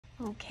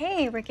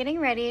Okay, we're getting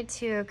ready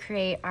to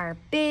create our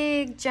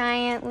big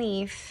giant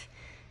leaf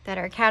that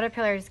our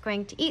caterpillar is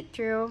going to eat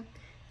through.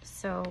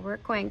 So we're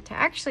going to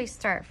actually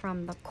start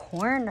from the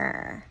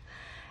corner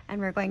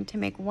and we're going to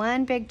make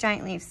one big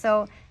giant leaf.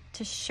 So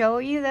to show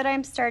you that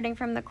I'm starting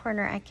from the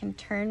corner, I can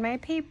turn my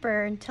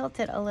paper and tilt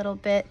it a little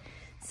bit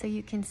so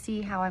you can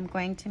see how I'm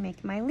going to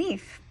make my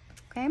leaf.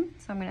 Okay,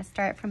 so I'm going to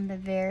start from the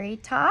very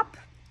top.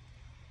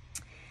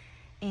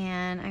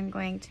 And I'm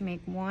going to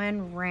make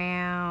one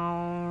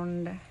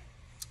round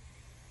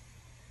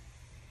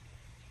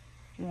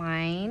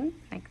line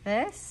like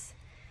this.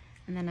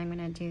 And then I'm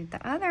going to do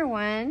the other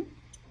one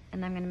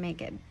and I'm going to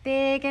make it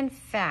big and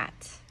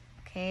fat.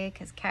 Okay,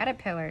 because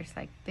caterpillars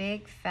like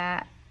big,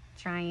 fat,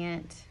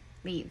 giant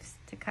leaves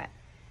to cut.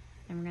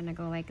 And we're going to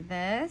go like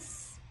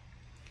this.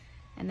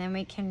 And then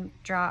we can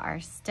draw our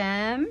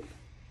stem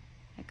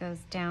that goes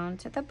down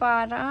to the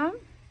bottom.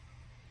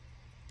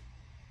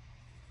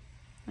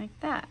 Like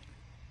that.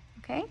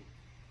 Okay,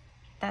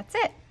 that's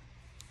it.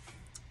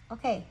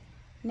 Okay,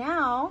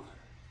 now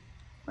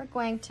we're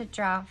going to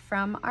draw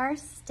from our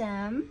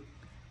stem.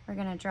 We're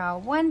going to draw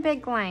one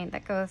big line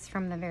that goes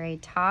from the very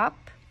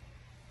top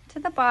to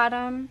the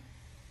bottom.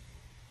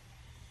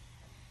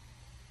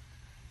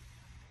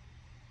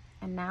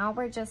 And now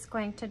we're just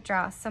going to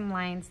draw some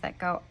lines that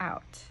go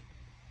out.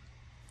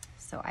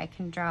 So I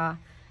can draw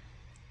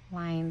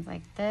lines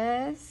like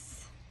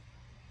this.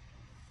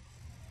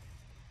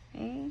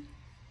 Okay.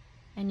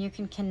 And you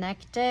can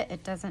connect it,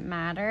 it doesn't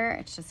matter,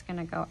 it's just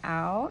gonna go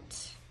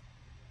out.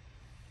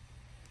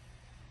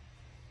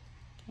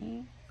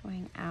 Okay,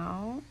 going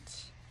out.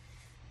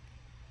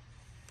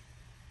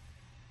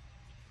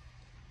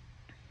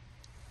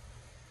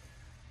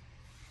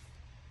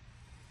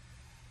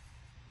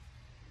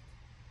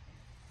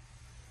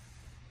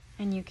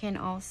 And you can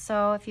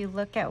also, if you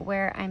look at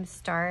where I'm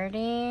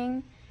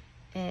starting,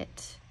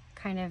 it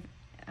kind of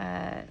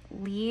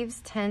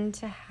leaves tend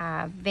to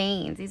have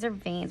veins. These are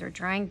veins, we're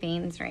drawing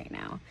veins right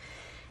now.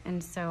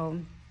 And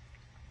so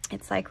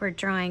it's like we're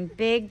drawing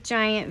big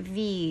giant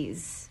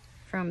V's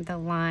from the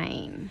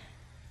line.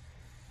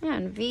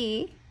 And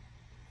V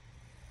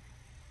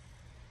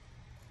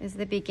is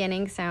the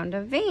beginning sound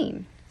of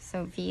vein.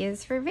 So V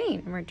is for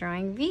vein, and we're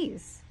drawing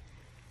V's.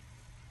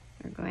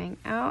 We're going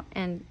out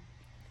and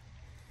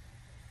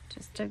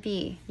just a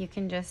V. You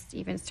can just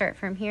even start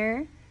from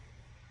here.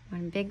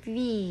 One big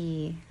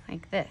V,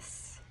 like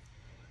this.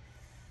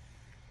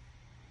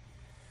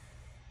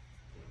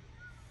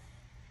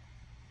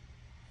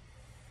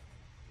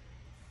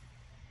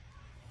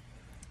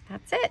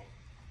 That's it.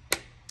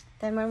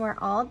 Then when we're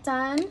all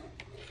done,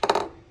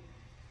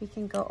 we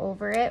can go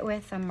over it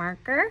with a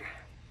marker.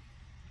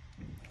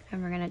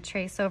 And we're gonna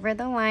trace over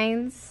the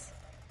lines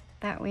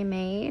that we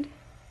made.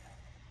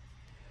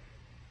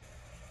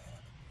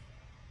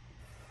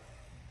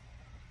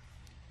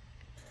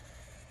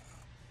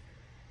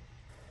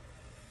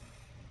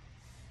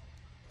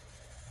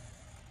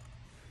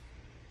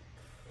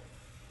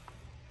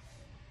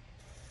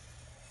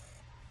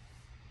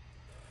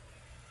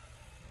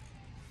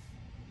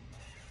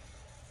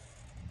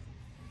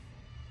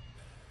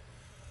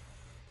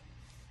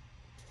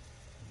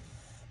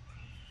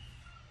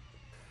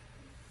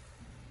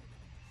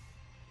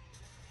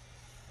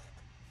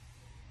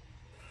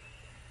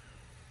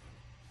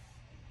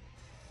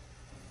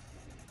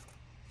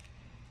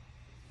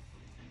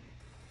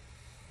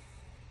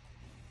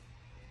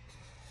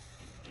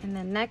 And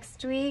then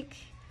next week,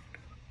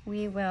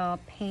 we will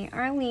paint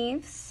our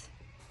leaves.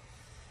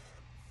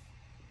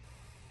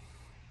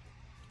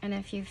 And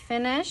if you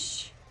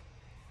finish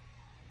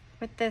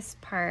with this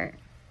part,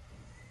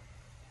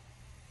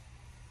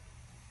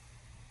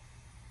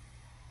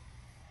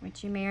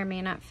 which you may or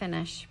may not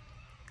finish,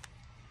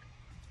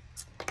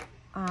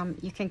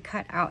 you can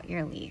cut out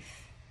your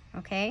leaf,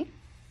 okay?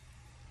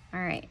 All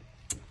right.